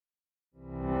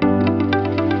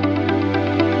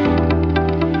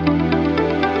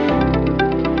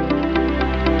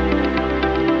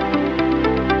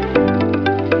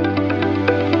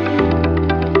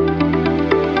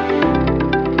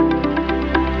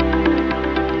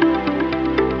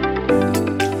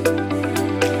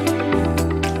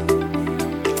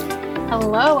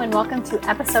welcome to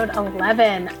episode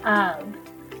 11 of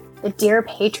the Dear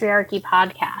Patriarchy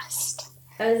podcast.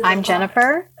 I'm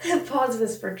Jennifer. The pause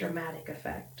was for dramatic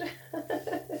effect.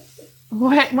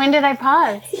 When did I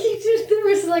pause? There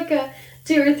was like a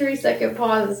 2 or 3 second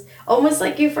pause, almost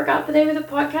like you forgot the name of the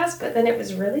podcast, but then it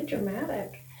was really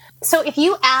dramatic. So if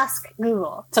you ask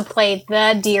Google to play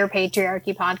the Dear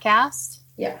Patriarchy podcast,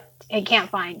 it can't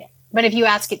find it. But if you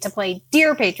ask it to play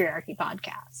Dear Patriarchy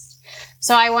podcast,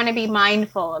 so I want to be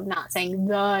mindful of not saying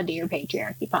the Dear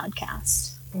Patriarchy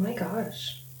podcast. Oh my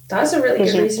gosh. That was a really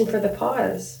good reason for the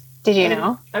pause. Did you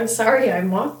know? I'm sorry I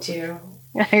mocked you.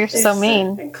 You're so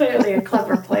mean. Clearly a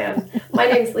clever plan. My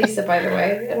name's Lisa, by the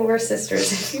way, and we're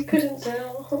sisters, if you couldn't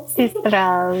tell.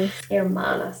 Sisters.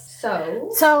 Hermanas.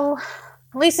 So,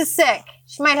 Lisa's sick.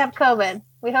 She might have COVID.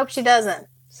 We hope she doesn't.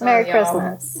 Sorry, Merry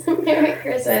Christmas. Merry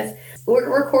Christmas.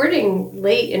 We're recording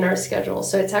late in our schedule,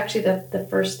 so it's actually the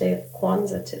first day of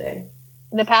Kwanzaa today.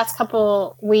 The past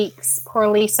couple weeks, poor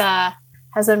Lisa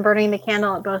has been burning the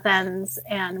candle at both ends,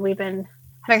 and we've been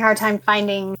having a hard time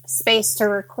finding space to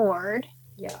record.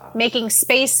 Yeah. Making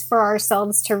space for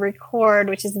ourselves to record,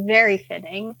 which is very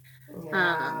fitting.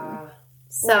 Yeah.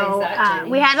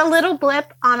 We had a little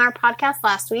blip on our podcast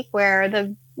last week where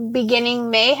the beginning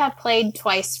may have played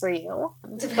twice for you.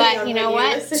 But you know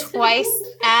what? Twice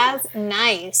as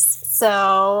nice.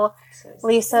 So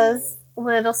Lisa's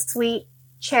little sweet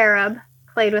cherub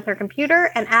played with her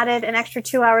computer and added an extra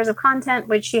 2 hours of content,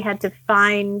 which she had to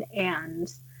find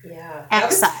and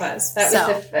excise.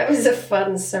 That was a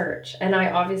fun search, and I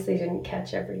obviously didn't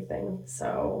catch everything.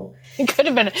 So it could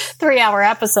have been a 3-hour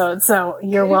episode. So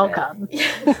you're welcome.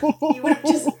 You would have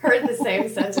just heard the same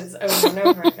sentence over and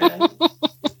over again.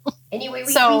 Anyway,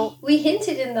 we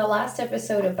hinted in the last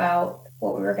episode about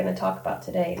what we were going to talk about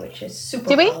today, which is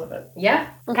super relevant. Yeah.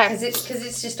 Okay. Because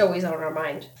it's just always on our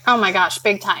mind. Oh my gosh,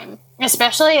 big time.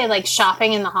 Especially like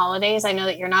shopping in the holidays. I know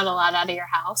that you're not allowed out of your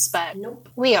house, but Nope.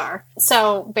 We are.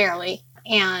 So barely.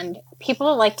 And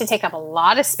people like to take up a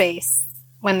lot of space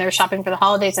when they're shopping for the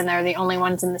holidays and they're the only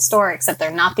ones in the store, except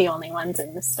they're not the only ones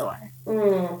in the store.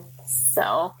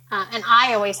 So, and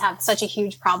I always have such a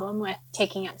huge problem with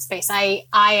taking up space. I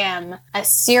am a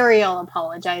serial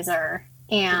apologizer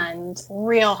and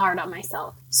real hard on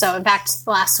myself. So in fact,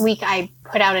 last week I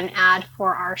put out an ad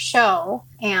for our show,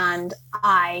 and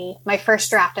my first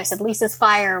draft, I said, Lisa's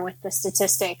fire with the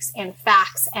statistics and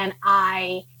facts, and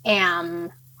I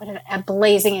am a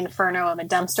blazing inferno of a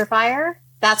dumpster fire.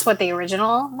 That's what the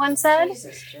original one said.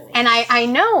 Jesus, Jenny. And I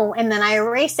know, and then I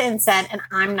erased it and said, and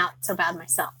I'm not so bad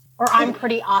myself. Or I'm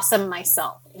pretty awesome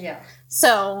myself. Yeah.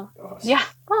 So, yeah.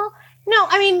 Well, no,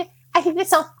 I mean, I think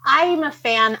I'm a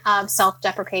fan of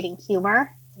self-deprecating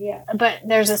humor. Yeah. But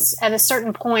at a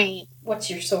certain point.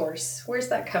 What's your source? Where's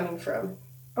that coming from?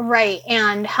 Right.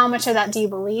 And how much of that do you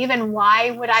believe? And why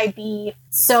would I be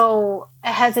so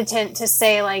hesitant to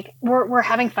say, like, we're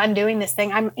having fun doing this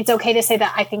thing? It's okay to say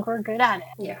that I think we're good at it.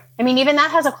 Yeah. I mean, even that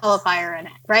has a qualifier in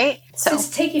it, right? So it's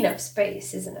taking up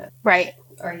space, isn't it? Right.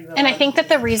 Are you? And I think that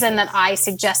the reason that I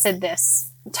suggested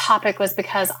this topic was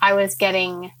because I've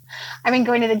been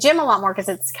going to the gym a lot more because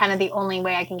it's kind of the only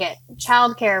way I can get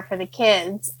childcare for the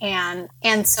kids. And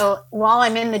so while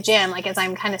I'm in the gym, like as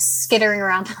I'm kind of skittering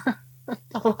around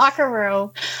the locker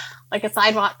room like a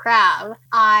sidewalk crab,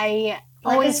 a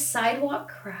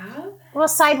sidewalk crab? Well,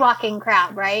 sidewalking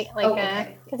crab, right?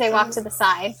 Like, because they walk to the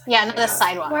side. Yeah, not the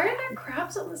sidewalk. Why are there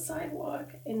crabs on the sidewalk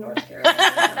in North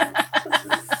Carolina? This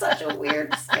is such a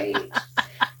weird state.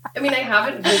 I mean, I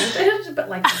haven't visited, but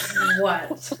like,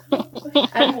 what?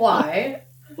 And why?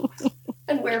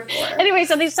 And wherefore? Anyway,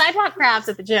 so these sidewalk crabs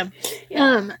at the gym.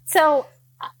 Yeah.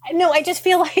 No, I just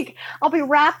feel like I'll be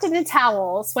wrapped in a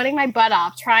towel, sweating my butt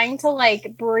off, trying to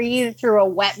like breathe through a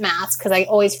wet mask because I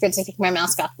always forget to take my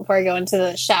mask off before I go into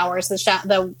the showers.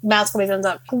 The mask always ends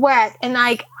up wet, and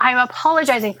like I'm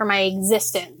apologizing for my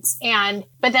existence.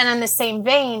 But then in the same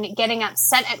vein, getting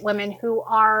upset at women who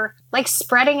are like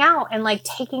spreading out and like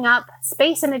taking up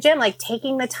space in the gym, like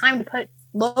taking the time to put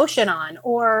lotion on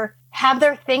or have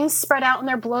their things spread out and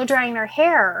they're blow drying their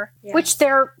hair, which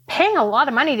they're paying a lot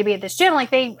of money to be at this gym.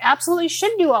 Like they absolutely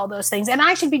should do all those things. And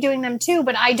I should be doing them too,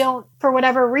 but I don't, for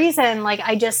whatever reason, like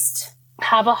I just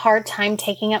have a hard time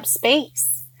taking up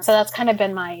space. So that's kind of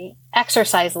been my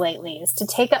exercise lately, is to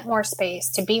take up more space,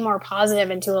 to be more positive,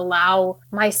 and to allow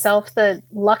myself the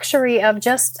luxury of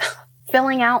just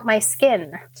filling out my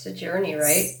skin. It's a journey,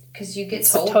 right? Because you get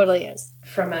told. It totally is.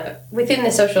 Within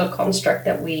the social construct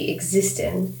that we exist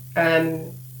in,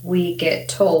 women get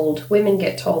told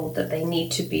that they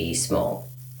need to be small.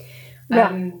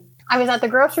 Yeah. I was at the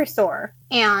grocery store,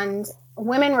 and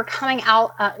women were coming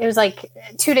out. It was like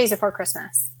 2 days before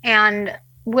Christmas, and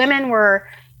women were,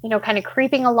 kind of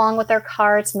creeping along with their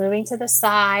carts, moving to the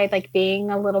side, like being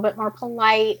a little bit more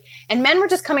polite. And men were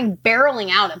just coming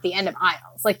barreling out at the end of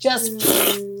aisles, like just,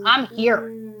 I'm here.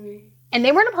 And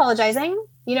they weren't apologizing,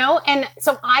 And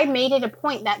so I made it a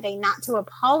point that day not to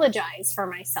apologize for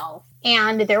myself.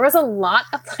 And there was a lot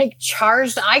of like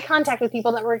charged eye contact with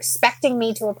people that were expecting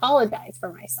me to apologize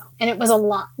for myself. And it was a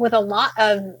lot with a lot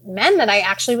of men that I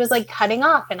actually was like cutting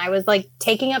off, and I was like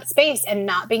taking up space and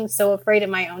not being so afraid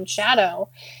of my own shadow.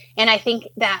 And I think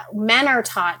that men are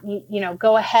taught,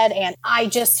 go ahead. And I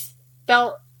just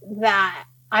felt that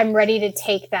I'm ready to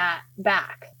take that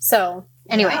back. So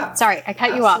anyway, sorry, I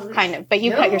cut you off kind of, but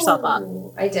you cut yourself off.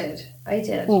 I did.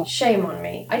 Shame on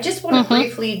me. I just want to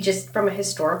briefly, just from a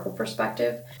historical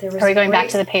perspective. Are we going back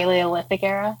to the Paleolithic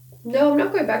era? No, I'm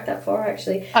not going back that far,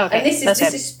 actually. Okay, and this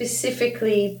is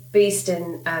specifically based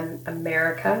in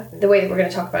America. The way that we're going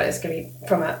to talk about it is going to be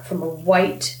from a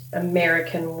white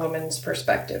American woman's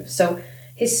perspective. So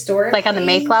historically, like on the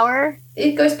Mayflower?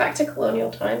 It goes back to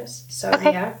colonial times. So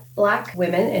yeah, Black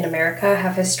women in America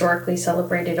have historically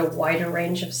celebrated a wider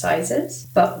range of sizes,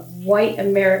 but white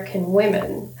American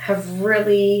women have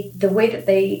really, the way that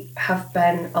they have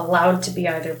been allowed to be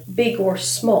either big or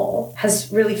small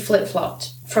has really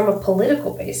flip-flopped from a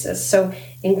political basis. So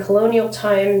in colonial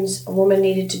times, a woman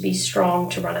needed to be strong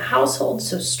to run a household,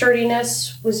 so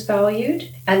sturdiness was valued.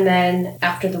 And then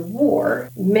after the war,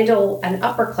 middle and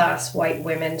upper class white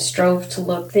women strove to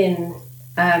look thin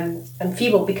and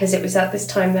feeble, because it was at this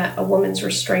time that a woman's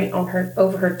restraint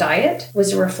over her diet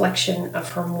was a reflection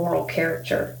of her moral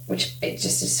character, which it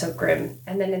just is so grim.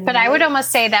 And then, I would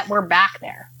almost say that we're back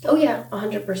there. Oh yeah,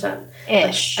 100%.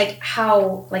 Ish. Like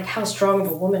how strong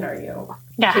of a woman are you?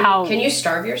 Yeah. Can you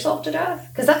starve yourself to death?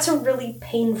 Because that's a really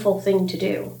painful thing to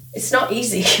do. It's not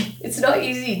easy. It's not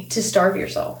easy to starve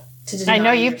yourself. I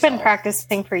know you've been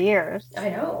practicing for years. I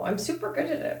know. I'm super good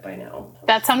at it by now.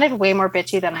 That sounded way more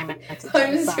bitchy than I meant it to.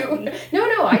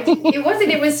 It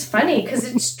wasn't. It was funny because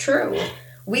it's true.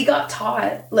 We got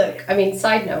taught,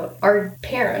 side note, our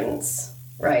parents,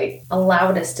 right,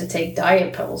 allowed us to take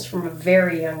diet pills from a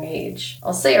very young age.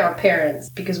 I'll say our parents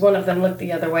because one of them looked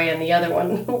the other way and the other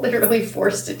one literally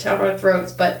forced it down our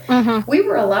throats. But we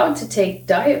were allowed to take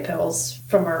diet pills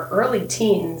from our early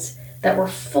teens that were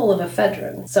full of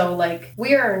ephedrine. So,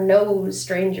 we are no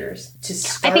strangers to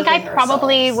starving I think I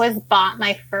probably ourselves. was bought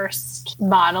my first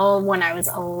bottle when I was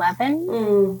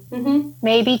 11.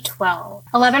 Maybe 12.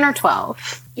 11 or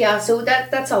 12. Yeah, so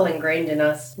that's all ingrained in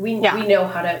us. We know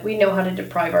how to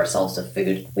deprive ourselves of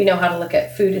food. We know how to look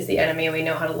at food as the enemy, and we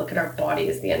know how to look at our body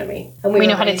as the enemy. And we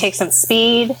know how to take some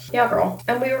speed. Yeah, girl.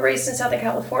 And we were raised in Southern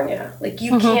California.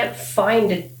 You can't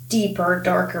find a deeper,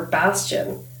 darker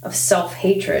bastion of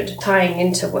self-hatred tying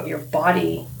into what your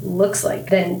body looks like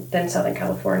than Southern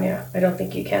California. I don't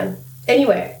think you can.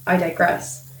 Anyway, I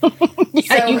digress.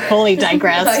 You fully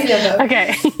digress. I know.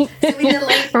 Okay. So we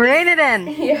did rein it in.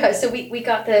 Yeah, so we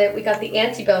got the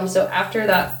antebellum. So after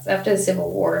the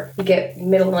Civil War, you get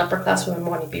middle and upper class women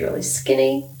wanting to be really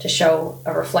skinny to show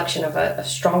a reflection of a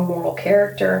strong moral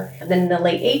character. And then in the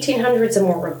late 1800s, a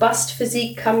more robust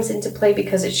physique comes into play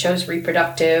because it shows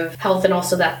reproductive health and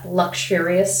also that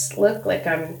luxurious look, like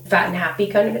I'm fat and happy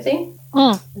kind of a thing.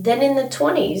 Then in the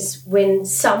 20s, when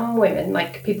some women,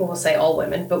 people will say all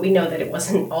women, but we know that it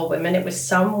wasn't all women, it was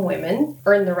some women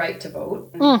earned the right to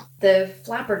vote. The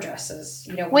flapper dresses,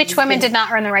 Which women did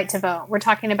not earn the right to vote? We're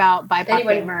talking about BIPOC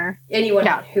women. Anyone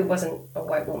who wasn't a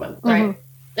white woman, right?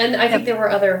 And I think there were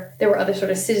other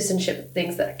sort of citizenship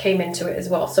things that came into it as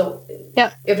well. So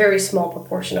a very small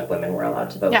proportion of women were allowed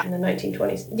to vote in the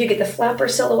 1920s. You get the flapper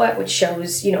silhouette, which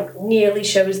shows, nearly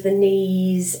shows the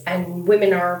knees, and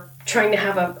women are trying to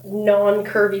have a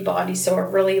non-curvy body, so a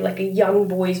really a young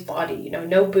boy's body,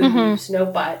 no boobs, no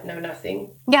butt, no nothing.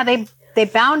 Yeah, they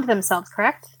bound themselves,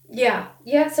 correct? Yeah,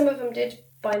 some of them did.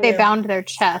 They bound their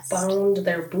chests. Bound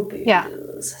their boobies. Yeah.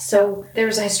 So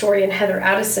there's a historian, Heather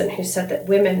Addison, who said that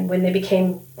women,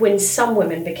 when some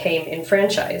women became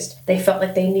enfranchised, they felt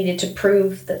like they needed to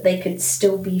prove that they could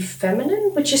still be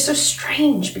feminine, which is so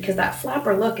strange because that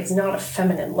flapper look is not a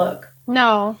feminine look.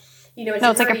 No.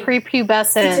 It's like a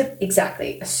prepubescent.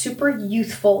 Exactly. A super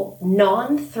youthful,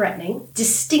 non-threatening,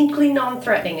 distinctly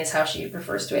non-threatening is how she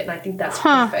refers to it. And I think that's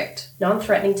perfect.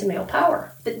 Non-threatening to male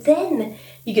power. But then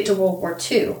you get to World War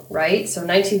II, right? So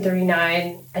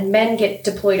 1939, and men get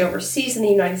deployed overseas, and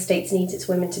the United States needs its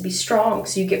women to be strong.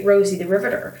 So you get Rosie the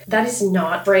Riveter. That is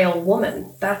not a frail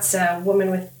woman. That's a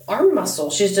woman with arm muscle.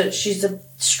 She's a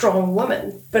strong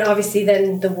woman. But obviously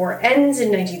then the war ends in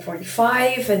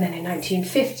 1945, and then in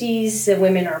 1950s, the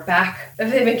women are back.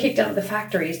 They've been kicked out of the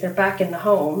factories. They're back in the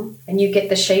home, and you get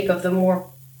the shape of the more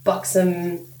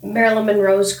buxom Marilyn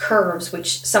Monroe's curves,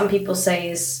 which some people say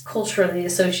is culturally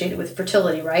associated with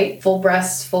fertility, right? Full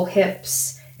breasts, full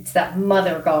hips. It's that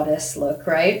mother goddess look,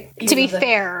 right? To be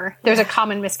fair, there's a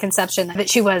common misconception that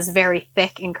she was very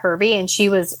thick and curvy, and she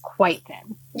was quite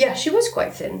thin. Yeah, she was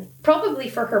quite thin. Probably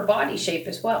for her body shape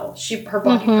as well. Her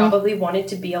body probably wanted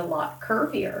to be a lot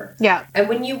curvier. Yeah. And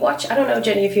when you watch, I don't know,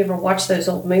 Jenny, if you ever watched those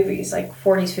old movies, like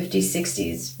 40s, 50s,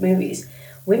 60s movies,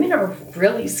 women are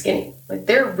really skinny. Like,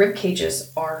 their rib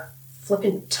cages are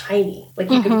flipping tiny.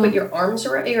 Like, you can put your arms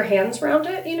around, your hands around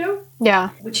it, you know? Yeah.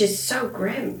 Which is so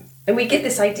grim. And we get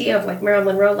this idea of, like,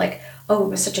 Marilyn Monroe, like, oh, it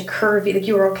was such a curvy, like,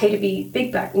 you were okay to be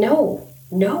big back. No,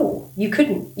 you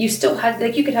couldn't. You still had,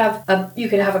 like, you could have a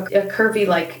curvy,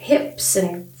 like, hips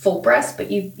and full breasts,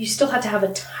 but you still had to have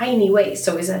a tiny waist.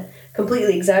 So it was a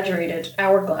completely exaggerated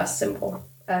hourglass symbol.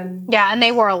 Yeah, and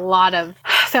they wore a lot of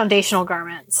foundational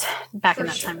garments back in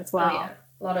that time as well. Oh, yeah.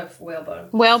 A lot of whalebone.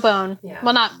 Whalebone. Yeah.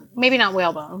 Well, maybe not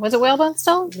whalebone. Was it whalebone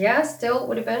still? Yeah, still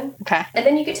would have been. Okay. And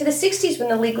then you get to the 60s when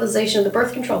the legalization of the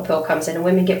birth control pill comes in and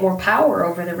women get more power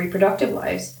over their reproductive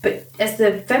lives. But as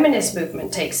the feminist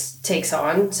movement takes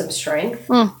on some strength,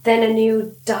 then a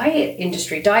new diet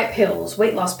industry, diet pills,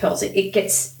 weight loss pills, it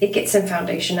gets some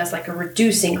foundation as like a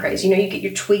reducing craze. You know, you get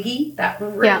your Twiggy, that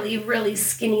really, really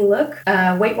skinny look.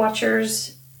 Weight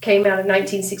Watchers came out in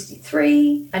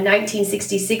 1963. A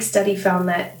 1966 study found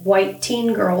that white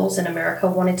teen girls in America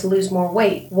wanted to lose more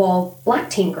weight, while black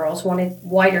teen girls wanted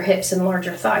wider hips and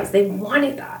larger thighs. They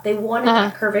wanted that. They wanted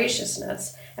that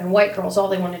curvaceousness. And white girls, all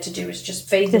they wanted to do was just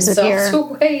fade themselves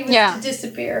away, to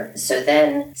disappear. So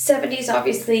then, 70s,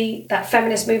 obviously, that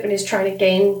feminist movement is trying to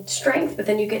gain strength, but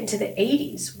then you get into the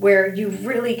 80s, where you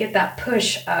really get that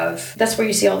push of, that's where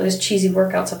you see all those cheesy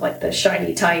workouts of, like, the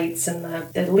shiny tights and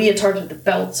the leotards with the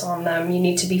belts on them. You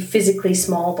need to be physically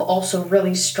small, but also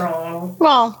really strong.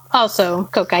 Well, also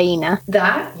cocaine.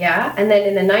 That, yeah. And then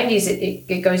in the 90s,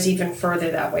 it goes even further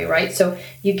that way, right? So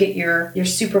you get your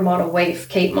supermodel waif,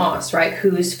 Kate Moss, right,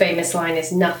 whose famous line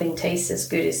is "Nothing tastes as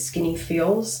good as skinny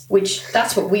feels," which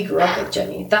that's what we grew up with,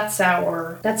 Jenny. That's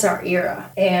our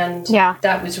era, and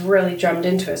that was really drummed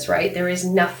into us, right? There is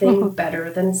nothing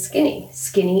better than skinny.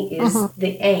 Skinny is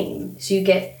the aim. So you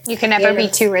can never be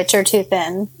too rich or too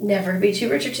thin. Never be too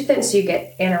rich or too thin. So you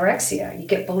get anorexia, you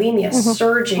get bulimia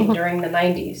surging during the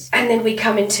 90s, and then we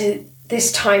come into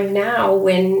this time now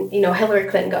when, you know, Hillary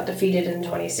Clinton got defeated in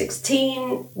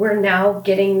 2016. We're now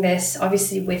getting this,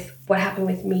 obviously, with what happened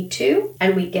with Me Too,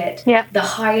 and we get the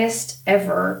highest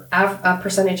ever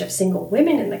percentage of single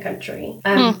women in the country.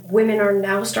 Women are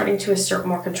now starting to assert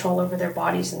more control over their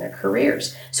bodies and their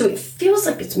careers. So it feels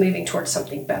like it's moving towards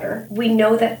something better. We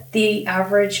know that the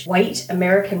average white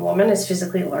American woman is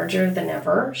physically larger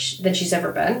than she's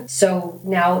ever been. So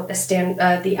now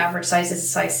the average size is a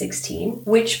size 16,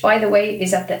 which, by the way,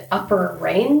 is at the upper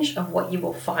range of what you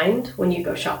will find when you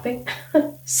go shopping.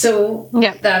 So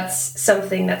that's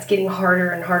something that's getting harder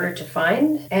and harder to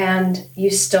find, and you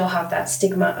still have that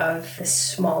stigma of the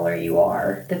smaller you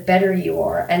are, the better you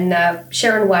are. And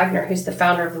Sharon Wagner, who's the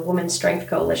founder of the Women's Strength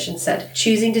Coalition, said,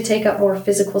 choosing to take up more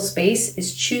physical space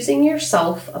is choosing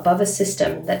yourself above a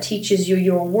system that teaches you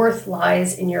your worth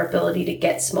lies in your ability to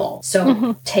get small.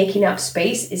 So taking up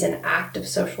space is an act of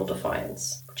social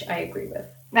defiance, which I agree with.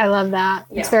 I love that.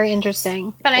 It's very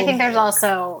interesting. But I think there's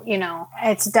also, you know,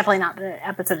 it's definitely not the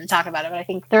episode to talk about it, but I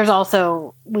think there's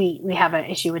also, we have an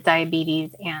issue with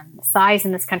diabetes and size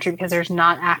in this country because there's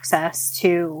not access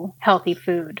to healthy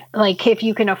food. Like, if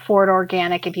you can afford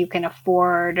organic, if you can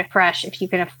afford fresh, if you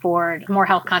can afford a more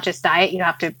health conscious diet, you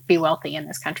have to be wealthy in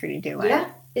this country to do it. Yeah.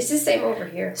 It's the same over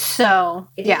here. So,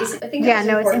 I think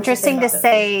it's interesting to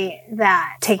say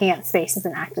that taking up space is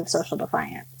an act of social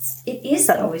defiance. It is,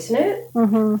 though, isn't it?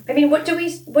 I mean, what do we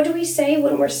say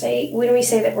when we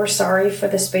say that we're sorry for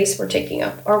the space we're taking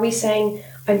up? Are we saying,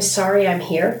 I'm sorry I'm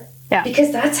here? Yeah.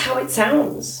 Because that's how it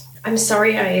sounds. I'm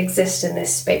sorry I exist in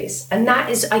this space. And that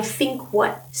is, I think,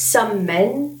 what some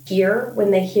men hear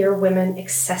when they hear women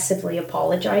excessively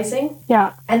apologizing.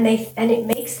 Yeah. And it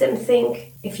makes them think,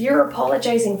 if you're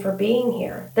apologizing for being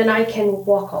here, then I can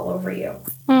walk all over you.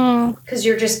 Because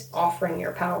you're just offering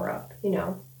your power up, you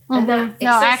know? And I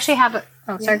actually have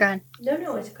Oh, sorry, go ahead.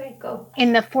 No, it's okay. Go.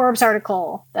 In the Forbes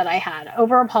article that I had,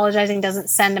 over apologizing doesn't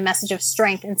send a message of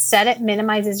strength. Instead, it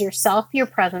minimizes yourself, your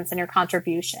presence, and your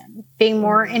contribution. Being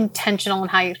more intentional in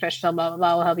how you express yourself, blah, blah,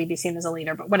 blah, will help you be seen as a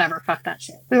leader. But whatever, fuck that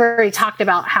shit. We already talked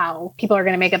about how people are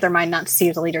going to make up their mind not to see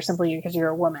you as a leader simply because you're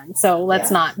a woman. So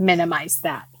let's not minimize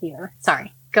that here.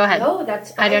 Sorry. Go ahead. No,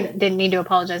 that's fine. I didn't need to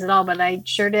apologize at all, but I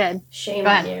sure did. Shame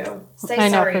on you. Say I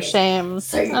know, sorry. for shame.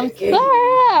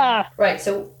 Yeah. Right,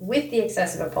 so with the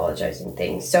excessive apologizing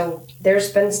thing, so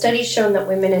there's been studies shown that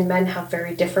women and men have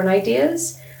very different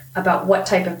ideas about what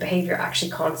type of behavior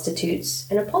actually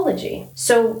constitutes an apology.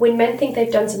 So when men think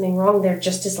they've done something wrong, they're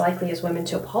just as likely as women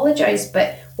to apologize,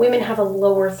 but women have a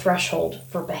lower threshold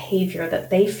for behavior that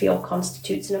they feel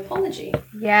constitutes an apology.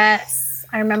 Yes.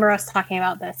 I remember us talking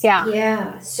about this. Yeah.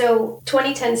 Yeah. So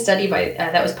 2010 study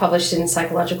that was published in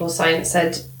Psychological Science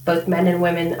said both men and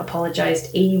women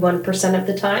apologized 81% of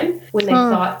the time when they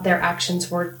thought their actions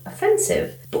were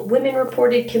offensive. But women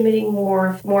reported committing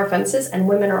more offenses, and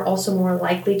women are also more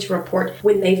likely to report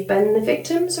when they've been the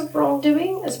victims of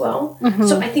wrongdoing as well. Mm-hmm.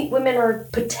 So I think women are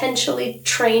potentially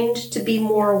trained to be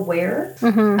more aware.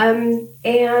 Mm-hmm.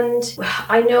 And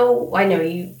I know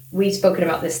we've spoken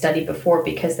about this study before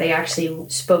because they actually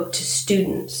spoke to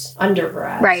students,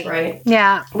 undergrads, right?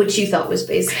 Yeah. Which you thought was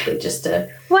basically just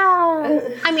a...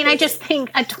 Well, I mean, I just think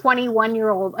a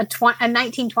 21-year-old, a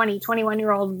 19, 20,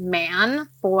 21-year-old man,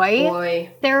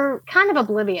 boy, they're kind of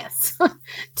oblivious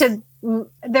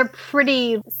they're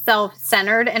pretty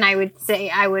self-centered. And I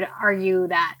would argue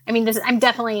that, I mean, I'm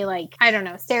definitely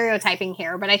stereotyping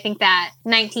here, but I think that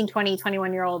 19, 20,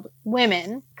 21-year-old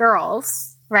women,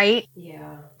 girls, right?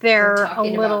 Yeah. They're a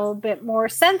little bit more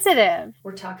sensitive.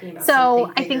 We're talking about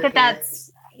so I think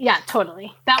that's, yeah,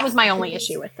 totally. That was my only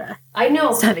issue with the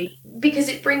study. Because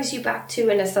it brings you back to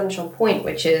an essential point,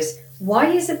 which is, why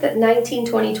is it that 19,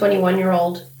 20,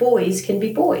 21-year-old boys can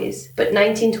be boys, but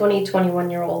 19, 20,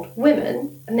 21-year-old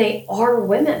women, and they are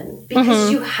women?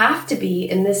 Because you have to be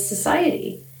in this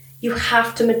society. You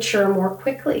have to mature more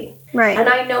quickly. Right. And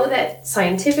I know that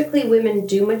scientifically women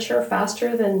do mature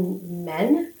faster than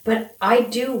men, but I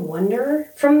do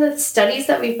wonder, from the studies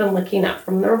that we've been looking at,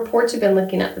 from the reports we've been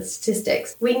looking at, the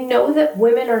statistics, we know that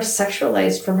women are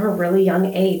sexualized from a really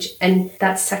young age. And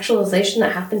that sexualization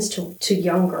that happens to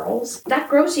young girls, that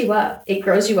grows you up. It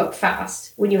grows you up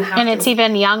fast when you have And it's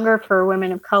even younger for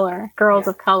women of color, girls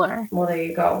of color. Well, there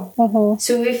you go. Mm-hmm.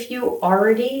 So if you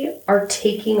already are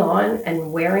taking on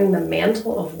and wearing the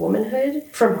mantle of womanhood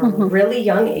from a really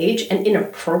young age, an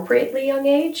inappropriately young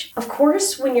age, of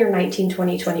course, when you're 19,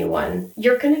 20, 21,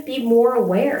 you're going to be more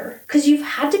aware because you've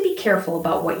had to be careful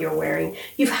about what you're wearing.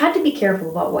 You've had to be careful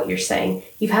about what you're saying.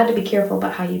 You've had to be careful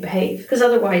about how you behave because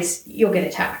otherwise you'll get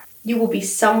attacked. You will be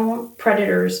some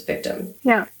predator's victim.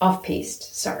 Yeah.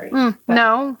 Off-piste, sorry.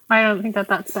 No, I don't think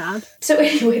that's bad. So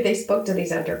anyway, they spoke to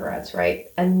these undergrads, right?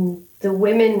 And the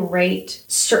women rate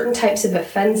certain types of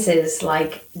offenses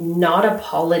like not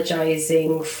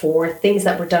apologizing for things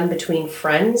that were done between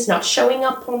friends, not showing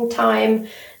up on time,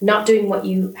 not doing what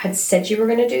you had said you were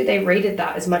going to do. They rated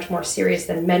that as much more serious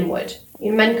than men would.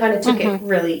 Men kind of took it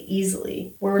really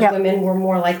easily, whereas women were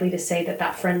more likely to say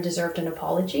that friend deserved an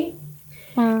apology.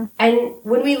 And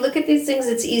when we look at these things,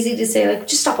 it's easy to say,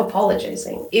 just stop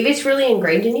apologizing. If it's really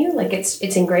ingrained in you, it's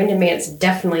ingrained in me, it's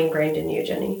definitely ingrained in you,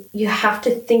 Jenny. You have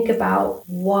to think about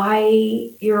why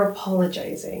you're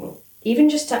apologizing, even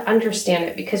just to understand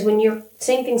it. Because when you're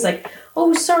saying things like,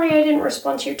 oh, sorry, I didn't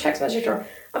respond to your text message, or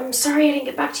I'm sorry I didn't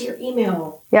get back to your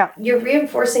email. Yeah. You're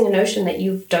reinforcing a notion that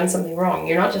you've done something wrong.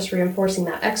 You're not just reinforcing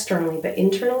that externally, but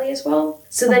internally as well.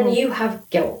 So then you have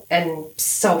guilt and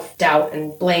self-doubt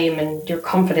and blame, and your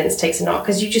confidence takes a knock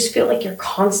because you just feel like you're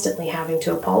constantly having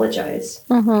to apologize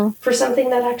for something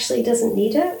that actually doesn't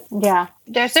need it. Yeah.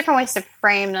 There's different ways to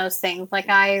frame those things.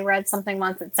 I read something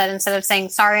once that said, instead of saying,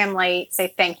 sorry, I'm late,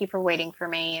 say, thank you for waiting for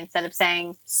me. Instead of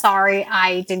saying, sorry,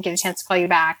 I didn't get a chance to call you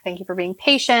back. Thank you for being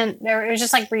patient. It was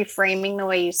just reframing the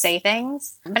way you say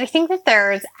things. But I think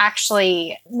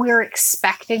that we're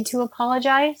expected to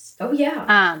apologize. Oh,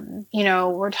 yeah.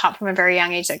 We're taught from a very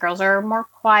young age that girls are more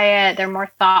quiet. They're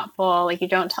more thoughtful. You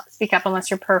don't speak up unless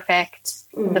you're perfect.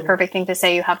 The perfect thing to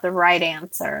say, you have the right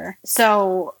answer.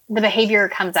 So the behavior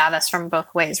comes at us from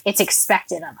both ways. It's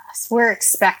expected of us. We're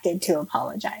expected to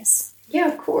apologize. Yeah,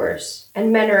 of course.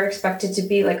 And men are expected to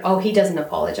be oh, he doesn't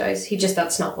apologize.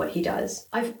 That's not what he does.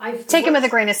 I've take him with a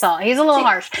grain of salt. He's a little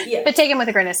harsh, but take him with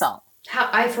a grain of salt.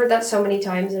 I've heard that so many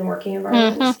times in working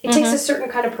environments. It takes a certain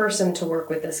kind of person to work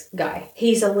with this guy.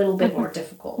 He's a little bit more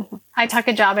difficult. I took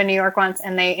a job in New York once,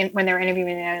 and when they were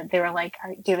interviewing me, they were like,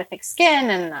 do you have a thick skin?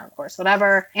 And of course,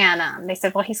 whatever. And they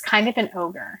said, well, he's kind of an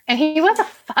ogre. And he was a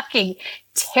fucking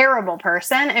terrible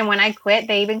person. And when I quit,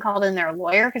 they even called in their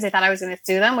lawyer because they thought I was going to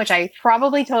sue them, which I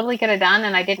probably totally could have done.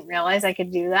 And I didn't realize I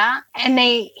could do that. And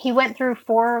he went through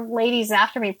 4 ladies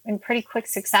after me in pretty quick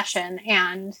succession.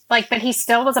 And but he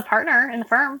still was a partner in the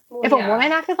firm. Well, if a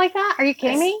woman acted like that, are you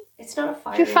kidding me? It's not a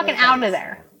firing You're fucking offense. out of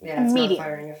there. Yeah, it's not a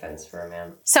firing offense for a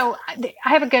man. So I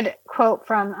have a good quote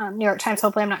from New York Times.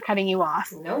 Hopefully I'm not cutting you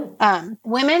off. No.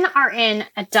 Women are in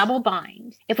a double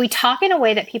bind. If we talk in a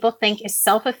way that people think is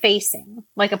self-effacing,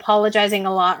 like apologizing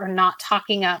a lot or not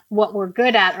talking up what we're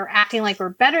good at or acting like we're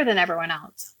better than everyone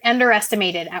else,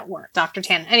 underestimated at work. Dr.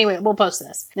 Tan. Anyway, we'll post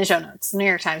this in the show notes. New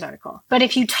York Times article. But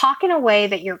if you talk in a way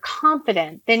that you're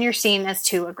confident, then you're seen as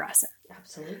too aggressive.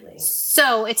 Absolutely.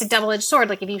 So it's a double-edged sword.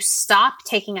 Like if you stop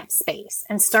taking up space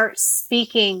and start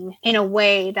speaking in a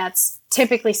way that's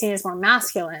typically seen as more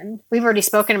masculine, we've already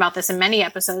spoken about this in many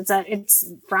episodes, that it's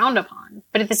frowned upon.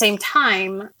 But at the same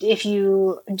time, if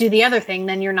you do the other thing,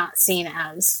 then you're not seen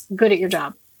as good at your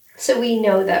job. So we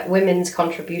know that women's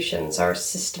contributions are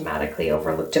systematically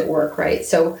overlooked at work, right?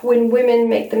 So when women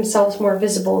make themselves more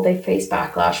visible, they face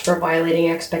backlash for violating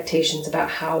expectations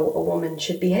about how a woman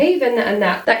should behave, and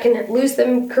that can lose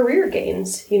them career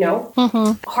gains, you know?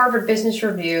 Mm-hmm. Harvard Business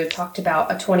Review talked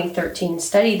about a 2013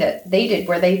 study that they did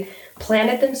where they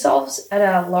planted themselves at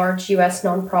a large U.S.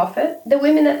 nonprofit. The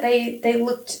women that they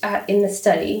looked at in the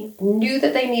study knew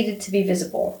that they needed to be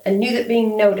visible and knew that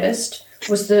being noticed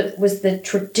was the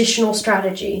traditional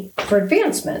strategy for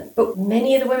advancement. But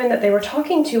many of the women that they were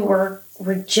talking to were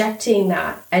rejecting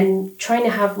that and trying to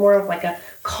have more of like a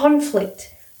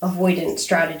conflict avoidant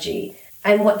strategy.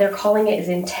 And what they're calling it is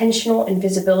intentional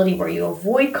invisibility, where you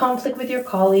avoid conflict with your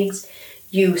colleagues,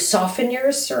 you soften your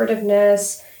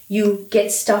assertiveness, you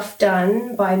get stuff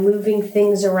done by moving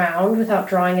things around without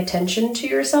drawing attention to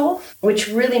yourself, which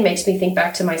really makes me think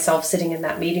back to myself sitting in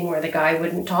that meeting where the guy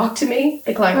wouldn't talk to me,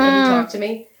 the client wouldn't talk to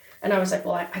me. And I was like,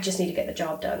 well, I just need to get the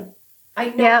job done. I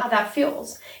know how that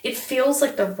feels. It feels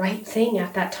like the right thing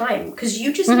at that time because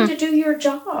you just need to do your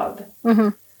job. Mm-hmm.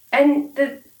 And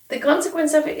the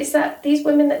consequence of it is that these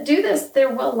women that do this,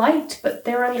 they're well liked, but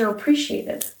they're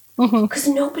underappreciated because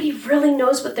nobody really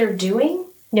knows what they're doing.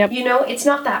 Yep. You know, it's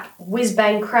not that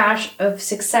whiz-bang crash of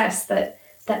success that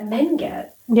men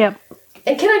get. Yep.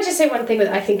 And can I just say one thing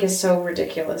that I think is so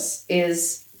ridiculous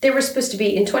is they were supposed to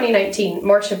be in 2019,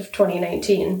 March of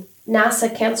 2019,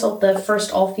 NASA canceled the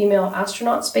first all-female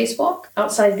astronaut spacewalk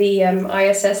outside the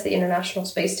ISS, the International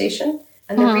Space Station.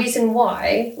 And the reason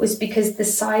why was because the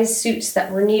size suits that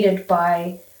were needed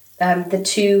by the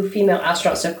 2 female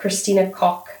astronauts, so Christina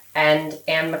Koch and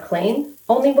Anne McClain,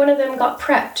 only one of them got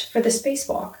prepped for the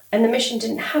spacewalk. And the mission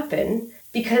didn't happen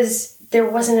because there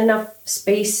wasn't enough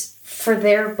space for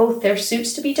both their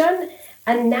suits to be done.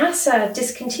 And NASA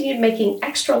discontinued making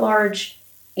extra large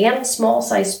and small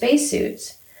size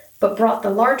spacesuits, but brought the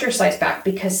larger size back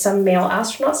because some male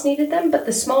astronauts needed them. But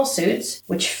the small suits,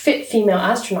 which fit female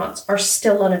astronauts, are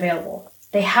still unavailable.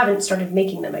 They haven't started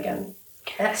making them again.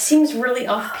 That seems really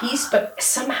off-piece, but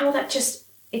somehow that just...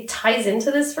 it ties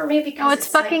into this for me because it's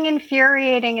fucking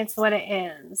infuriating. It's what it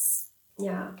is.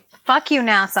 Yeah. Fuck you,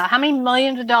 NASA. How many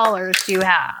millions of dollars do you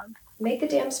have? Make a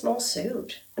damn small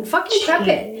suit. And fucking prep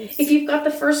it. If you've got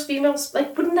the first female...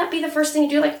 like, wouldn't that be the first thing you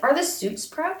do? Like, are the suits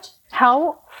prepped?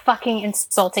 How fucking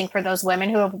insulting for those women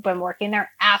who have been working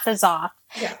their asses off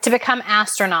to become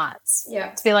astronauts.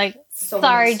 Yeah. To be like,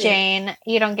 sorry, Jane,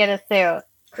 you don't get a suit.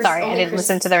 Sorry, I didn't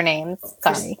listen to their names.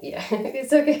 Sorry. Yeah,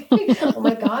 it's okay. Oh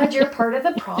my God, you're part of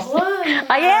the problem.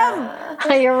 I am.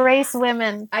 I erase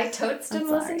women. I totes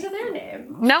didn't listen to their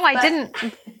name. No, I didn't.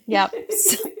 Yep.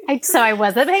 So I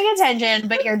wasn't paying attention,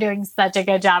 but you're doing such a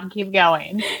good job. Keep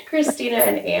going. Christina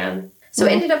and Anne. So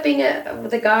it ended up being one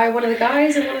of the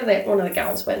guys, and one of the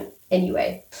gals went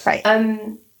anyway. Right.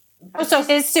 So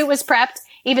his suit was prepped,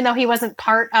 even though he wasn't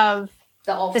part of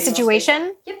the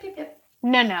situation. Yep.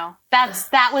 No.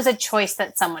 That was a choice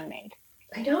that someone made.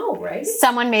 I know, right?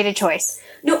 Someone made a choice.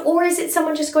 No, or is it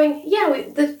someone just going,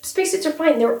 the spacesuits are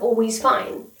fine. They're always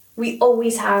fine. We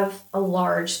always have a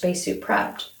large spacesuit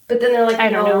prepped. But then they're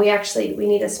like, no, we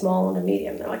need a small and a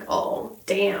medium. They're like, oh,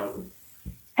 damn.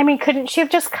 I mean, couldn't she have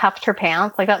just cuffed her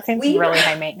pants? Like, that seems really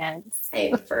high maintenance.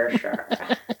 Hey, for sure.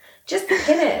 Just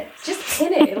pin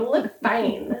it. It'll look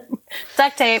fine.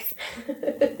 Duct tape.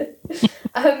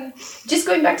 Just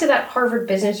going back to that Harvard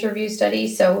Business Review study,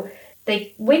 so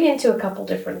they went into a couple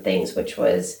different things, which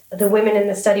was the women in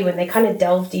the study, when they kind of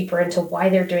delved deeper into why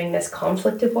they're doing this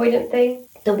conflict avoidant thing,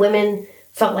 the women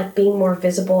felt like being more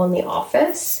visible in the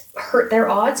office hurt their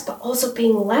odds, but also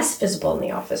being less visible in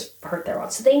the office hurt their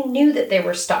odds. So they knew that they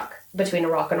were stuck between a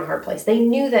rock and a hard place. They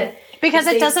knew that... Because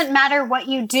it doesn't matter what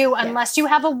you do unless you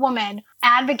have a woman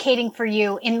advocating for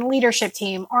you in the leadership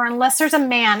team, or unless there's a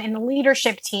man in the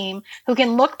leadership team who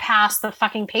can look past the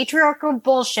fucking patriarchal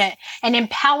bullshit and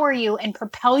empower you and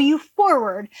propel you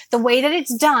forward the way that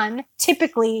it's done,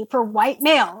 typically for white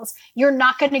males. You're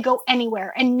not going to go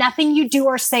anywhere, and nothing you do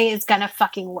or say is going to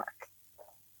fucking work.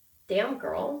 Damn,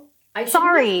 girl. I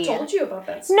told you about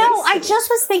that. No, I just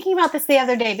was thinking about this the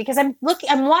other day because I'm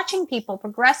watching people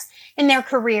progress in their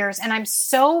careers, and I'm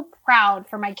so proud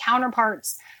for my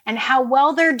counterparts and how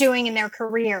well they're doing in their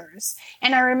careers.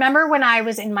 And I remember when I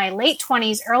was in my late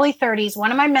 20s, early 30s, one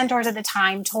of my mentors at the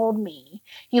time told me,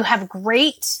 you have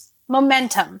great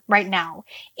momentum right now.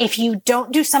 If you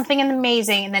don't do something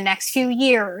amazing in the next few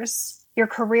years, your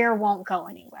career won't go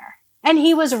anywhere. And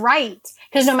he was right,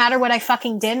 because no matter what I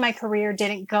fucking did, my career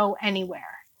didn't go anywhere.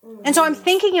 Mm-hmm. And so I'm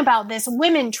thinking about this,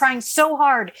 women trying so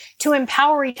hard to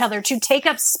empower each other, to take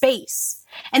up space,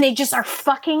 and they just are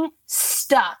fucking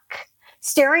stuck,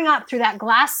 staring up through that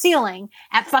glass ceiling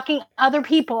at fucking other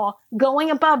people going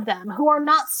above them, who are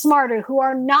not smarter, who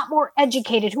are not more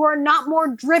educated, who are not more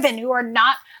driven, who are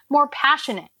not more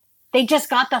passionate. They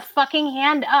just got the fucking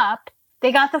hand up.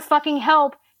 They got the fucking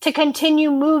help to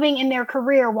continue moving in their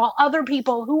career, while other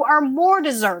people who are more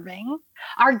deserving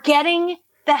are getting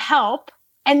the help,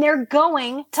 and they're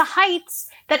going to heights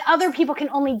that other people can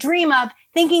only dream of,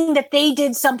 thinking that they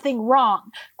did something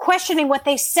wrong, questioning what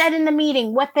they said in the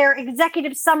meeting, what their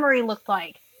executive summary looked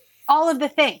like, all of the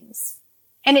things.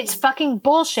 And it's fucking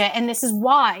bullshit. And this is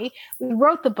why we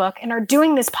wrote the book and are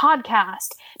doing this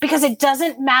podcast, because it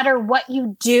doesn't matter what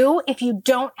you do if you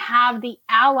don't have the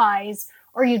allies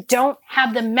or you don't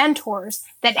have the mentors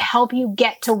that help you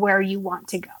get to where you want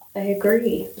to go. I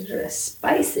agree. You're a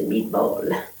spicy meatball.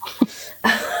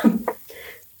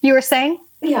 You were saying?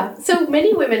 Yeah. So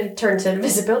many women turn to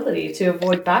invisibility to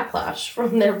avoid backlash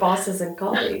from their bosses and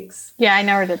colleagues. Yeah, I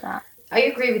never did that. I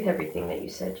agree with everything that you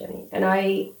said, Jenny. And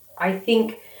I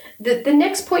think the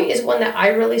next point is one that I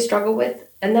really struggle with,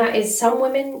 and that is some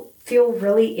women feel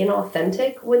really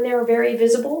inauthentic when they're very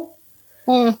visible.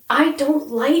 I don't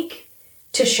like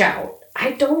to shout.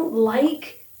 I don't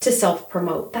like to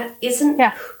self-promote. That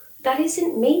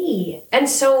isn't me. And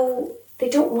so they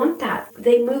don't want that.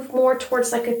 They move more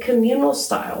towards like a communal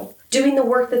style, doing the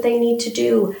work that they need to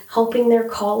do, helping their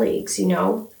colleagues, you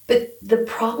know. But the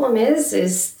problem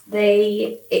is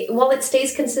while it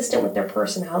stays consistent with their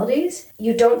personalities,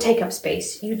 you don't take up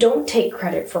space. You don't take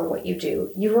credit for what you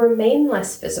do. You remain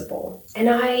less visible. And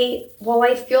while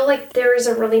I feel like there is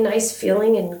a really nice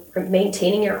feeling in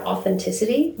maintaining your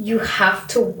authenticity, you have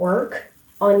to work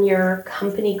on your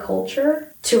company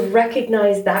culture to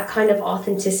recognize that kind of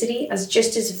authenticity as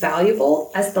just as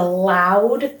valuable as the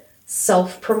loud,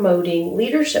 self-promoting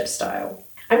leadership style.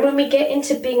 And when we get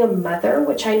into being a mother,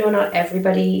 which I know not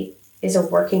everybody is a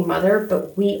working mother,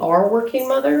 but we are working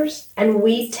mothers, and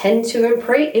we tend to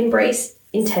embrace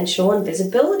intentional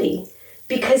invisibility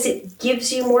because it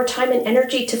gives you more time and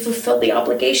energy to fulfill the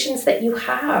obligations that you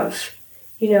have.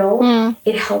 You know,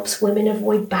 It helps women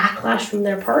avoid backlash from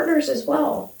their partners as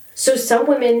well. So some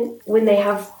women, when they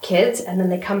have kids and then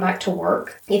they come back to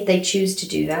work, if they choose to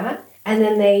do that, and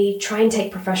then they try and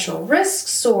take professional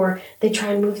risks or they try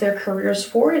and move their careers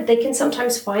forward, they can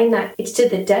sometimes find that it's to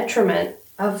the detriment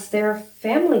of their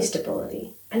family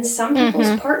stability. And some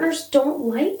people's partners don't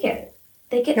like it.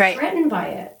 They get threatened by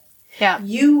it. Yeah.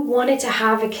 You wanted to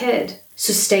have a kid,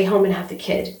 so stay home and have the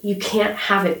kid. You can't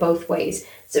have it both ways.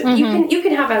 So you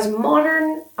can have as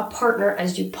modern a partner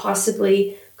as you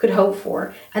possibly could hope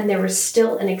for, and there is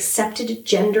still an accepted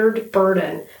gendered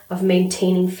burden of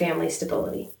maintaining family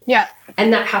stability. Yeah.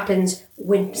 And that happens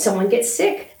when someone gets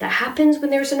sick. That happens when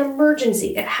there's an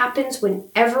emergency. It happens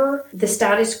whenever the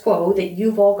status quo that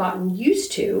you've all gotten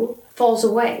used to falls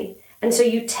away. And so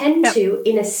you tend to,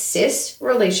 in a cis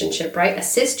relationship, right? A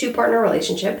cis two-partner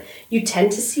relationship, you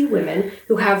tend to see women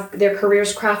who have their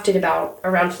careers crafted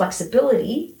around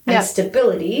flexibility and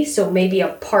stability. So maybe a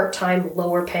part-time,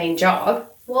 lower-paying job,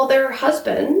 while their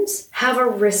husbands have a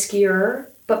riskier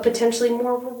but potentially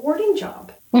more rewarding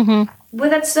job. Well,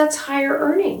 that's higher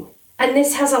earning. And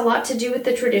this has a lot to do with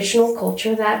the traditional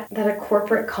culture that a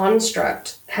corporate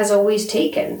construct has always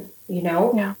taken. You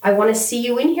know, I want to see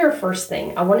you in here first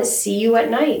thing. I want to see you at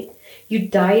night. You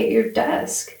die at your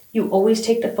desk. You always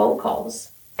take the phone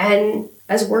calls. And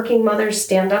as working mothers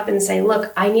stand up and say,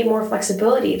 look, I need more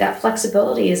flexibility. That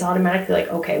flexibility is automatically like,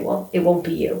 okay, well, it won't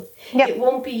be you. It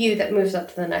won't be you that moves up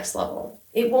to the next level.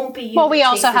 It won't be you. Well, we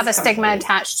also Chase have a is stigma company.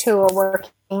 attached to a working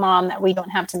mom that we don't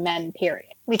have to men, period.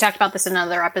 We talked about this in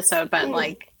another episode, but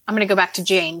like, I'm going to go back to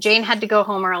Jane. Jane had to go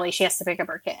home early. She has to pick up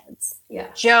her kids. Yeah.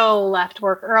 Joe left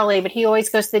work early, but he always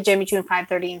goes to the gym between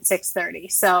 5:30 and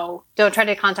 6:30. So don't try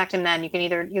to contact him then. You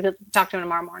can talk to him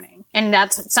tomorrow morning. And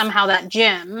that's somehow that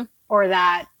gym or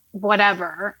that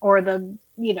whatever, or the,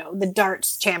 you know, the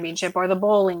darts championship or the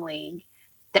bowling league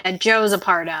that Joe's a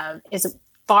part of is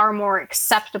far more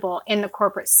acceptable in the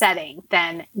corporate setting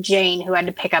than Jane, who had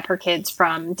to pick up her kids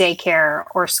from daycare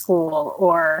or school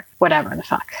or whatever the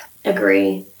fuck.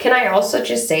 Agree. Can I also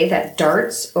just say that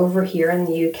darts over here in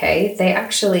the UK, they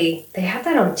have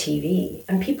that on TV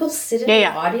and people sit in the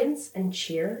audience and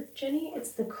cheer, Jenny.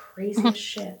 It's the craziest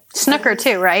shit. Snooker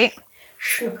too, right?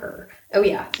 Snooker. Oh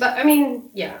yeah. But I mean,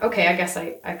 yeah, okay, I guess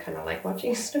I kind of like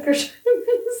watching snooker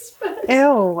tournaments. But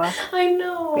Ew. I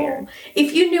know. Weird.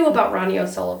 If you knew about Ronnie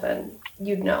O'Sullivan,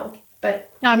 you'd know.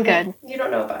 But No, I'm good. You don't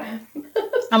know about him.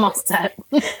 I'm all set.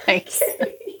 Thanks.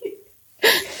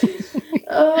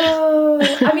 Oh,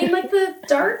 I mean, like the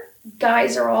dart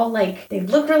guys are all like, they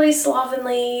look really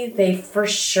slovenly. They for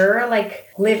sure like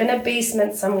live in a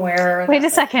basement somewhere. Wait a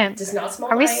second. Does not smell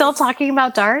Are we nice. still talking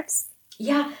about darts?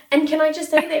 Yeah, and can I just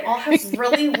say they all have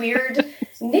really weird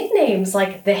nicknames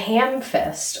like the ham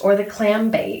fist or the clam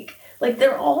bake. Like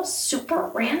they're all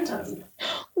super random.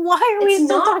 Why are we It's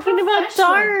still not talking about professional.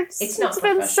 darts? It's not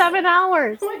been professional. 7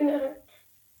 hours. I know.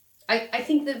 I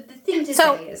think the thing to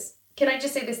So- say is, can I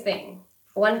just say this thing?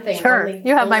 One thing. Sure, only-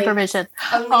 you have my only- permission.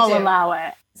 only I'll two. allow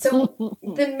it. So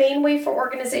the main way for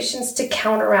organizations to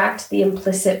counteract the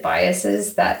implicit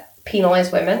biases that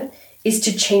penalize women is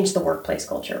to change the workplace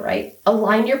culture, right?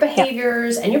 Align your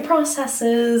behaviors and your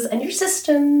processes and your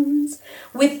systems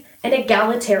with an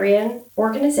egalitarian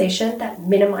organization that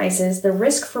minimizes the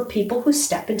risk for people who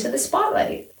step into the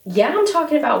spotlight. Yeah, I'm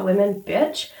talking about women,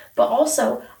 bitch, but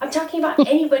also I'm talking about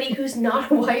anybody who's not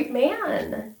a white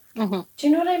man. Mhm. Do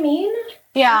you know what I mean?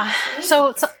 Yeah.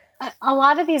 So a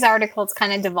lot of these articles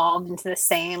kind of devolved into the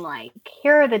same, like,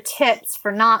 here are the tips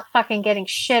for not fucking getting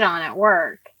shit on at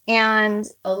work. And,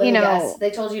 Oh, let you me know, guess.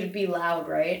 They told you to be loud,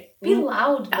 right? Be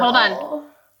loud, girl. Hold on.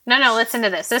 no, listen to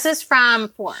this. This is from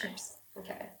Forbes.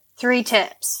 Okay. 3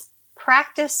 tips.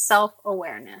 Practice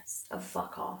self-awareness. Oh,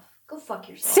 fuck off. Go fuck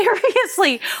yourself.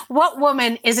 Seriously, what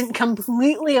woman isn't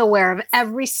completely aware of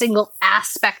every single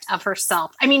aspect of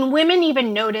herself? I mean, women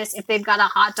even notice if they've got a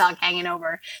hot dog hanging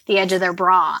over the edge of their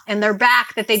bra and their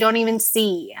back that they don't even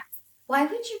see. Why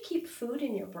would you keep food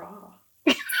in your bra?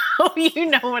 Oh, you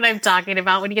know what I'm talking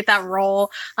about. When you get that roll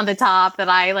on the top that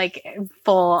I like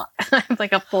I have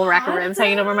like a full rack of Hot ribs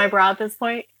hanging over my bra at this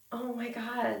point. Oh my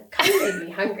god. Kind of made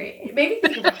me hungry. It made me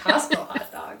think of a Costco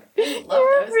hot dog. I love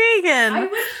You're those. vegan. I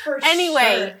would for Anyway,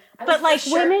 sure. I but, would like, for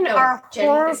sure- women are Jenny,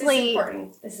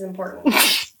 horribly- This is important.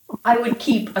 I would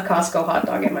keep a Costco hot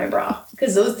dog in my bra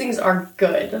because those things are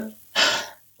good.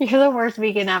 You're the worst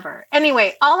vegan ever.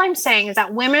 Anyway, all I'm saying is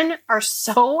that women are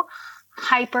so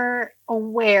hyper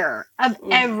aware of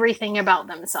everything about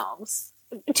themselves.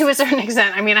 To a certain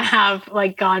extent. I mean, I have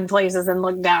like gone places and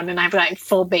looked down and I've got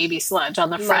full baby sludge on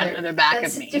the front or the back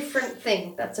That's of me. a different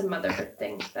thing. That's a motherhood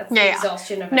thing. That's the Yeah.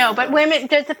 exhaustion of No, but everyone. women,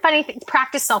 there's the funny thing,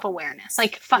 practice self-awareness.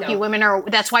 Like, fuck No. you, women are,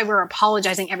 that's why we're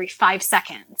apologizing every 5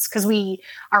 seconds, because we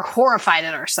are horrified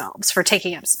at ourselves for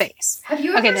taking up space. Have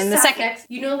you ever Okay, then the sat second- next,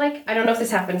 you know, like, I don't know if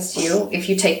this happens to you if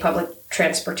you take public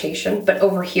transportation, but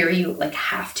over here you, like,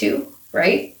 have to,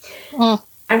 right? Mm.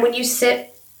 And when you sit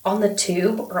on the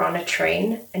tube or on a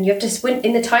train, and you have to,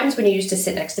 in the times when you used to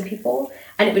sit next to people,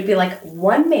 and it would be like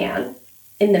one man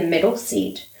in the middle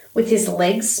seat with his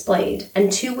legs splayed,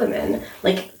 and 2 women,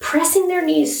 like, pressing their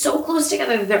knees so close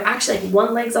together that they're actually, like,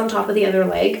 one leg's on top of the other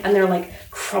leg, and they're, like,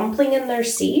 crumpling in their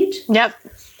seat. Yep.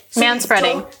 Man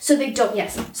spreading. So they don't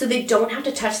have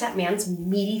to touch that man's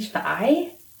meaty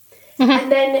thigh. Mm-hmm.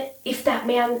 And then if that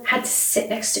man had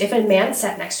to if a man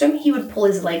sat next to him, he would pull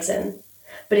his legs in.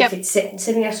 But Yep. if it's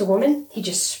sitting next to a woman, he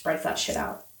just spreads that shit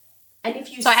out. And if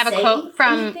you So I have a say quote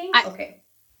from- anything,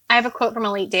 I have a quote from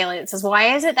Elite Daily that says,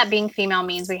 why is it that being female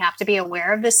means we have to be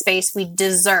aware of the space we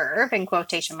deserve, in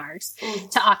quotation marks,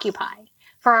 to occupy?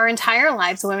 For our entire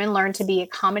lives, women learn to be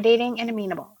accommodating and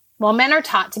amenable, while men are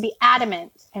taught to be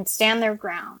adamant and stand their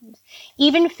ground.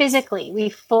 Even physically, we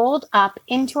fold up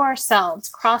into ourselves,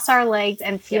 cross our legs,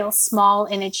 and feel Yep. small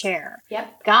in a chair.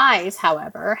 Yep. Guys,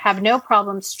 however, have no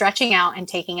problem stretching out and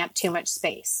taking up too much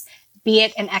space, be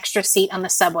it an extra seat on the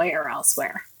subway or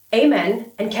elsewhere.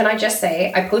 Amen. And can I just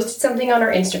say, I posted something on our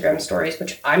Instagram stories,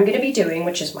 which I'm going to be doing,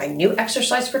 which is my new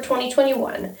exercise for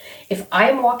 2021. If I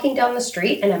am walking down the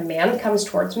street and a man comes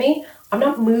towards me, I'm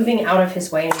not moving out of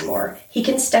his way anymore. He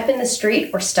can step in the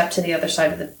street or step to the other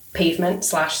side of the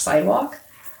pavement/sidewalk.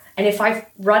 And if I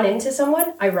run into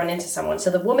someone, I run into someone. So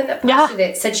the woman that posted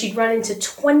it said she'd run into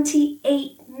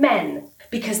 28 men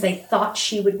because they thought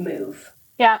she would move.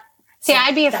 Yeah. See, so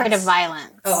I'd be afraid of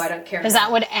violence. Oh, I don't care. Because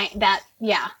that would,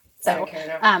 So, I don't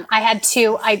care now. I had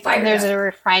two, there's a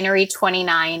Refinery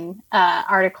 29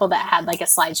 article that had like a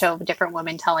slideshow of different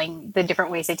women telling the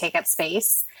different ways they take up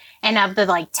space. And of the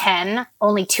like 10,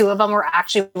 only 2 of them were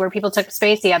actually where people took up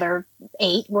space. The other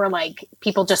 8 were like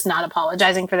people just not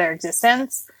apologizing for their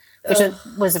existence, which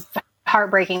was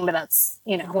heartbreaking, but that's,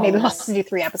 maybe we'll have to do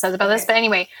 3 episodes about this. But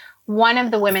anyway, one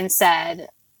of the women said,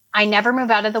 I never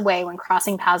move out of the way when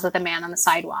crossing paths with a man on the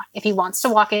sidewalk. If he wants to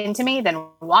walk into me, then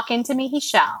walk into me he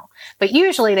shall. But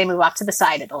usually they move off to the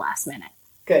side at the last minute.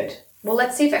 Good. Well,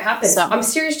 let's see if it happens. So, I'm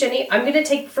serious, Jenny. I'm going to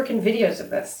take freaking videos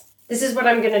of this. This is what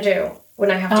I'm going to do when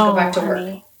I have to go back to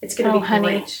work. It's going to be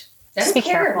great. Just be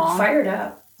careful. I'm fired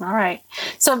up. All right.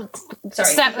 So,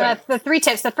 the 3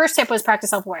 tips. The first tip was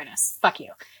practice self-awareness. Fuck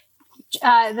you.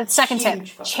 The second tip,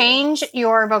 change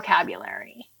your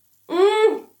vocabulary.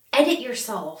 Edit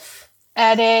yourself.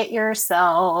 Edit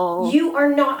yourself. You are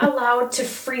not allowed to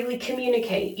freely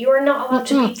communicate. You are not allowed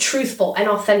to be truthful and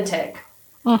authentic.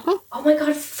 Oh my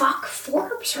God, fuck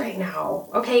Forbes right now.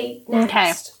 Okay,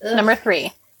 next. Okay, number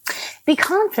 3. Be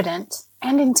confident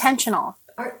and intentional.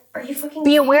 Are you fucking...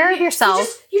 Be aware of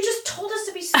yourself. You just told us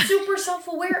to be super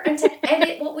self-aware and to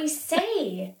edit what we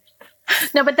say.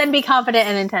 No, but then be confident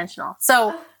and intentional.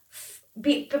 So...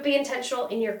 Be intentional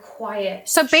in your quiet.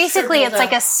 So basically, it's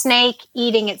like a snake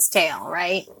eating its tail,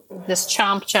 right? Just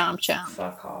chomp, chomp, chomp.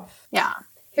 Fuck off. Yeah.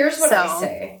 Here's what I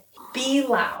say. Be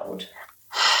loud.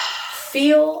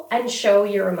 Feel and show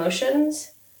your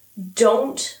emotions.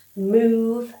 Don't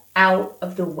move out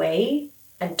of the way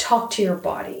and talk to your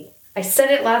body. I said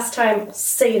it last time. I'll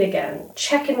say it again.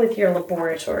 Check in with your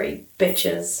laboratory,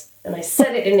 bitches. And I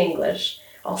said it in English.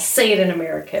 I'll say it in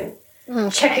American. Okay.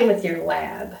 Check in with your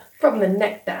lab. From the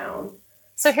neck down.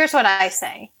 So here's what I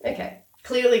say. Okay.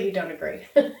 Clearly you don't agree.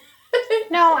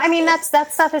 No, I mean, that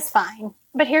stuff is fine.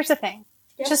 But here's the thing.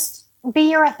 Yep. Just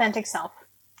be your authentic self.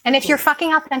 And if your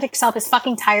fucking authentic self is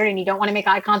fucking tired and you don't want to make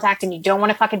eye contact and you don't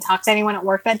want to fucking talk to anyone at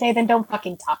work that day, then don't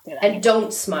fucking talk to them. And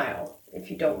don't smile if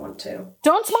you don't want to.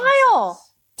 Don't smile.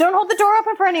 Don't hold the door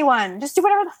open for anyone. Just do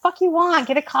whatever the fuck you want.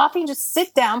 Get a coffee and just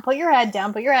sit down, put your head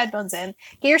down, put your headphones in,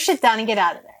 get your shit done and get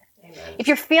out of there. If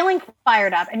you're feeling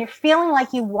fired up and you're feeling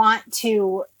like you want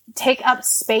to take up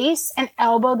space and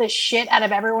elbow the shit out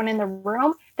of everyone in the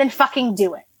room, then fucking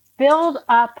do it. Build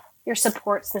up your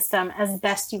support system as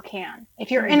best you can.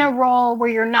 If you're in a role where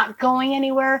you're not going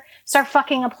anywhere, start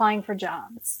fucking applying for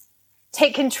jobs.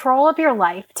 Take control of your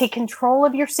life. Take control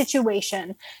of your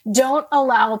situation. Don't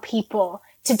allow people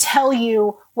to tell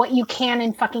you what you can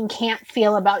and fucking can't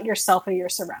feel about yourself or your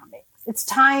surroundings. It's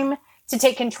time to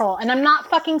take control. And I'm not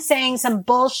fucking saying some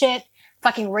bullshit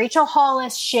fucking Rachel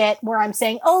Hollis shit where I'm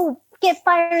saying, oh, get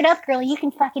fired up, girl. You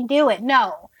can fucking do it.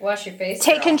 No. Wash your face.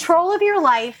 Take control of your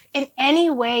life in any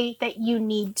way that you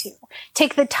need to.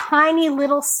 Take the tiny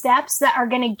little steps that are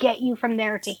going to get you from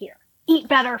there to here. Eat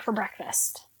better for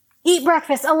breakfast. Eat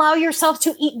breakfast. Allow yourself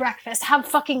to eat breakfast. Have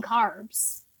fucking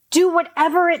carbs. Do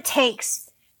whatever it takes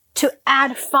to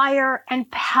add fire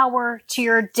and power to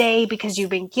your day because you've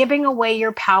been giving away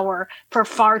your power for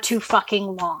far too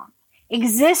fucking long.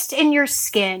 Exist in your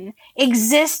skin.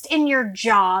 Exist in your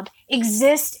job.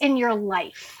 Exist in your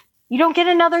life. You don't get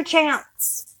another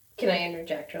chance. Can I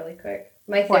interject really quick?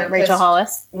 My therapist, what, Rachel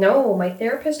Hollis? No, my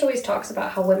therapist always talks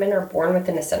about how women are born with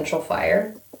an essential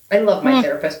fire. I love my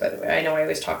therapist, by the way. I know I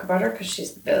always talk about her because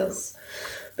she's the biz.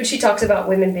 But she talks about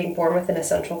women being born with an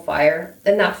essential fire.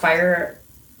 And that fire...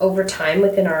 over time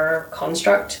within our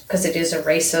construct, because it is a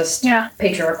racist,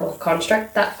 patriarchal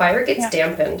construct, that fire gets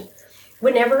dampened.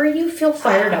 Whenever you feel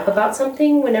fired up about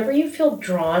something, whenever you feel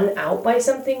drawn out by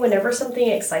something, whenever something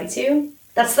excites you,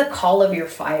 that's the call of your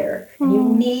fire. And you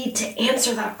need to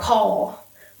answer that call.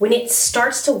 When it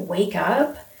starts to wake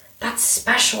up, that's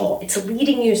special. It's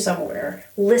leading you somewhere.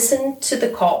 Listen to the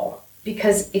call.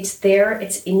 Because it's there,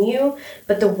 it's in you,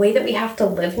 but the way that we have to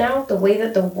live now, the way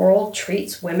that the world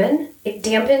treats women, it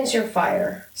dampens your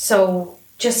fire. So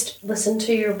just listen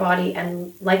to your body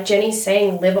and, like Jenny's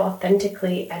saying, live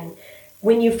authentically, and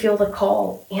when you feel the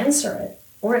call, answer it.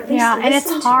 Or at least listen and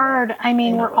it's hard. It. I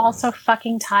mean, we're all so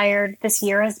fucking tired. This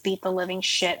year has beat the living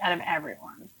shit out of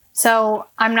everyone. So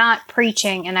I'm not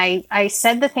preaching, and I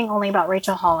said the thing only about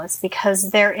Rachel Hollis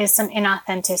because there is some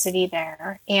inauthenticity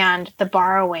there and the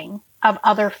borrowing of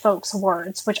other folks'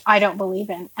 words, which I don't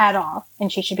believe in at all,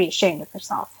 and she should be ashamed of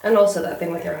herself. And also that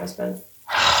thing with her husband.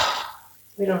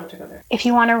 We don't have to go there. If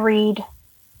you want to read,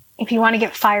 if you want to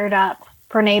get fired up,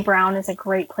 Brene Brown is a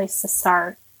great place to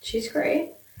start. She's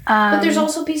great. But there's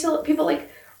also people like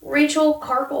Rachel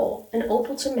Cargle and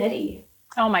Opal Tometi.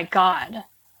 Oh my God.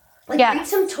 Like, read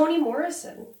some Toni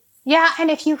Morrison. Yeah,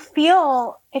 and if you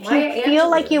feel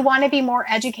Angelou. like you want to be more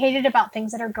educated about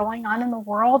things that are going on in the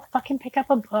world, fucking pick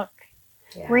up a book.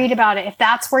 Yeah. Read about it. If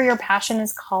that's where your passion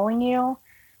is calling you,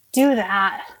 do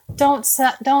that. Don't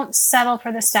settle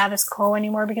for the status quo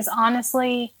anymore, because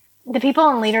honestly, the people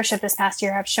in leadership this past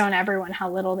year have shown everyone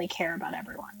how little they care about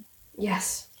everyone.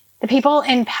 Yes. The people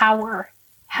in power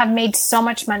have made so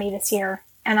much money this year,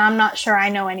 and I'm not sure I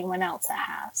know anyone else that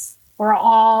has. We're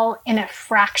all in a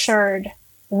fractured,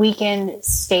 weakened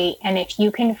state, and if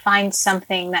you can find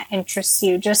something that interests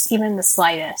you, just even the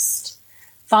slightest,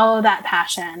 follow that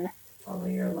passion. Follow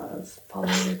your love.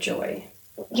 Follow your joy.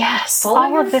 Yes. Follow all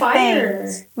your of the fire.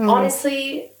 things.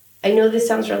 Honestly, I know this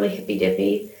sounds really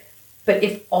hippy-dippy, but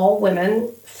if all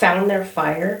women found their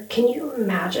fire, can you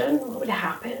imagine what would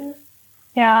happen?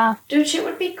 Yeah. Dude, shit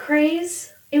would be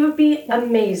craze. It would be a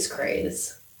maze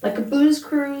craze. Like a booze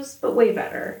cruise, but way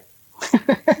better.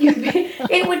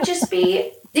 It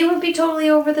would be totally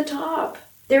over the top.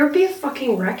 There would be a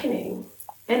fucking reckoning.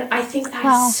 And I think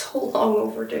that's so long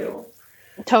overdue.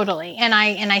 Totally. And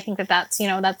I think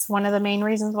that's one of the main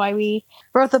reasons why we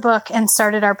wrote the book and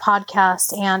started our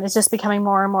podcast. And it's just becoming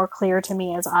more and more clear to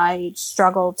me as I as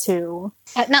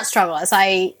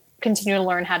I continue to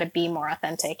learn how to be more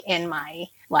authentic in my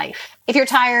life. If you're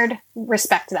tired,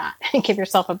 respect that and give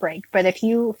yourself a break. But if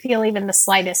you feel even the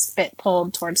slightest bit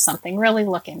pulled towards something, really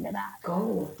look into that.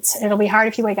 Go. It'll be hard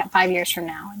if you wake up 5 years from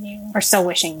now and you are still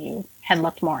wishing you had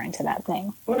looked more into that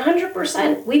thing.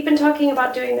 100%. We've been talking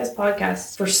about doing this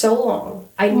podcast for so long.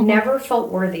 I never felt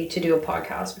worthy to do a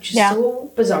podcast, which is so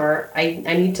bizarre. I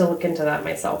need to look into that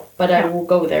myself, but I will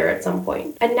go there at some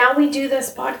point. And now we do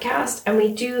this podcast and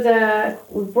we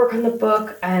work on the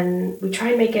book and we try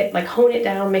and make it, like, hone it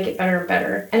down, make it better and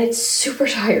better. And it's super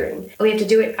tiring. We have to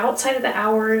do it outside of the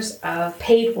hours of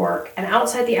paid work and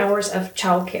outside the hours of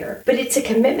childcare. But it's a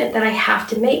commitment that I have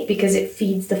to make because it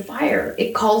feeds the fire.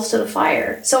 It calls to the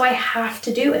fire. So I have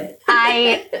to do it.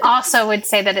 I also would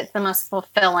say that it's the most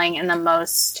fulfilling and the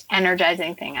most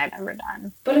energizing thing I've ever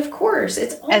done. But of course,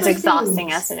 it's all as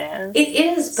exhausting as it is. It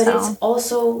is, but it's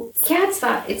also,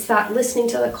 it's that listening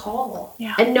to the call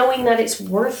and knowing that it's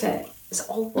worth it. It's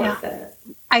all worth it.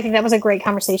 I think that was a great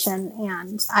conversation,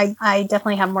 and I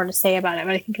definitely have more to say about it,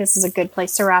 but I think this is a good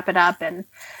place to wrap it up. And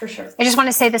for sure, I just want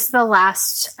to say this is the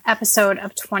last episode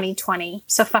of 2020,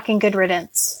 so fucking good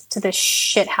riddance to this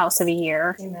shit house of a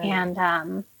year. Amen.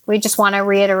 And we just want to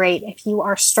reiterate, if you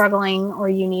are struggling or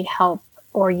you need help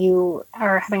or you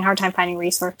are having a hard time finding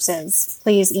resources,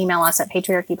 please email us at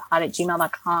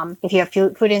patriarchypod@gmail.com. If you have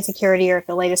food insecurity or if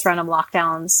the latest round of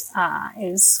lockdowns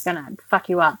is going to fuck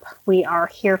you up, we are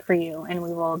here for you and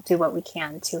we will do what we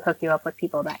can to hook you up with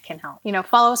people that can help.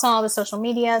 Follow us on all the social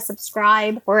media,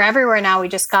 subscribe. We're everywhere now. We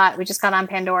just got on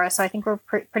Pandora, so I think we're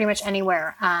pretty much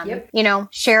anywhere.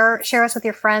 Share us with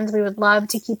your friends. We would love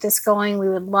to keep this going. We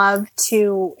would love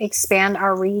to expand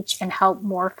our reach and help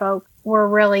more folks. We're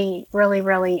really, really,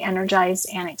 really energized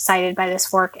and excited by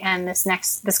this work. And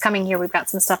this coming year, we've got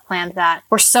some stuff planned that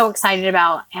we're so excited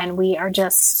about. And we are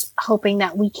just hoping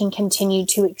that we can continue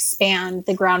to expand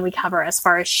the ground we cover as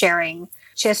far as sharing,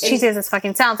 just cheesy as this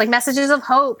fucking sounds, like messages of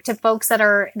hope to folks that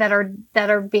are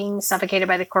being suffocated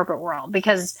by the corporate world.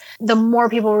 Because the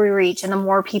more people we reach and the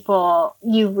more people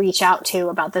you reach out to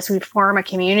about this, we form a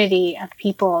community of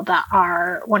people that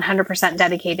are 100%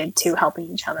 dedicated to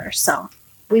helping each other. So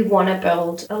we want to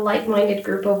build a like-minded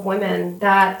group of women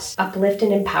that uplift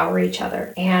and empower each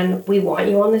other. And we want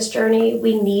you on this journey.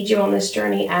 We need you on this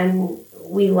journey. And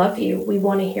we love you. We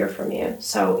want to hear from you.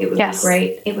 So it would be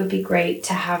great. It would be great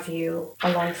to have you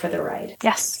along for the ride.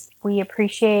 Yes. We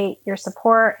appreciate your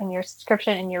support and your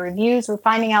subscription and your reviews. We're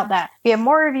finding out that we have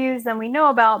more reviews than we know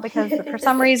about because for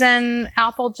some reason,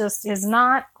 Apple just is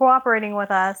not cooperating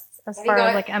with us as far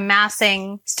as like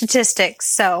amassing statistics.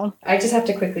 So I just have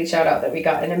to quickly shout out that we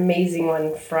got an amazing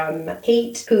one from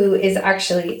Kate, who is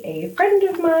actually a friend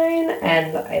of mine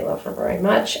and I love her very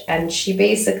much. And she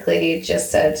basically just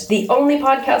said, the only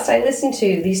podcast I listen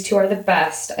to, these two are the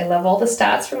best. I love all the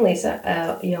stats from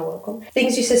Lisa. You're welcome.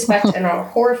 Things you suspect and are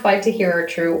horrified to hear are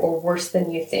true or worse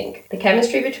than you think. The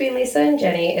chemistry between Lisa and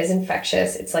Jenny is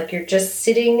infectious. It's like you're just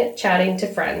sitting chatting to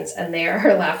friends and they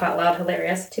are laugh out loud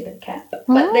hilarious. Too bad cat.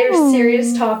 But there's Their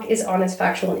serious talk is honest,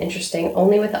 factual, and interesting.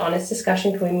 Only with honest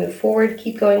discussion can we move forward.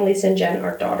 Keep going, Lisa and Jen.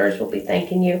 Our daughters will be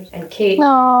thanking you. And Kate is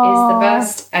the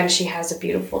best, and she has a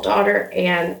beautiful daughter.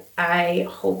 And I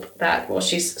hope that, well,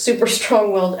 she's super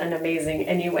strong-willed and amazing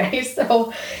anyway.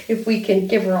 So if we can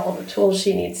give her all the tools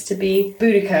she needs to be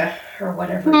Boudica or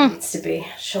whatever it needs to be,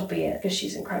 she'll be it because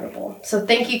she's incredible. So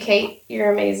thank you, Kate.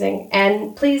 You're amazing.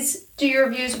 And please do your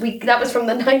reviews. That was from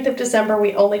the 9th of December.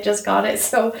 We only just got it.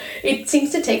 So it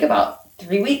seems to take about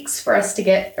 3 weeks for us to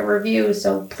get a review.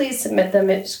 So please submit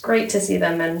them. It's great to see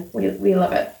them, and we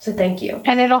love it. So thank you.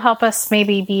 And it'll help us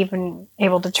maybe be even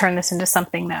able to turn this into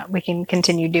something that we can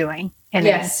continue doing.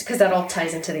 Yes, because that all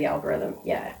ties into the algorithm.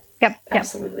 Yeah. Yep.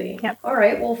 Absolutely. Yep. All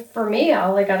right. Well, for me,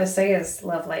 all I got to say is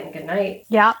love, light, and good night.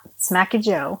 Yeah. Smacky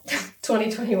Joe.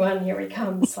 2021, here we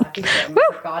come. Slappy Joe,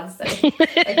 for God's sake.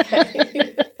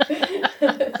 Okay.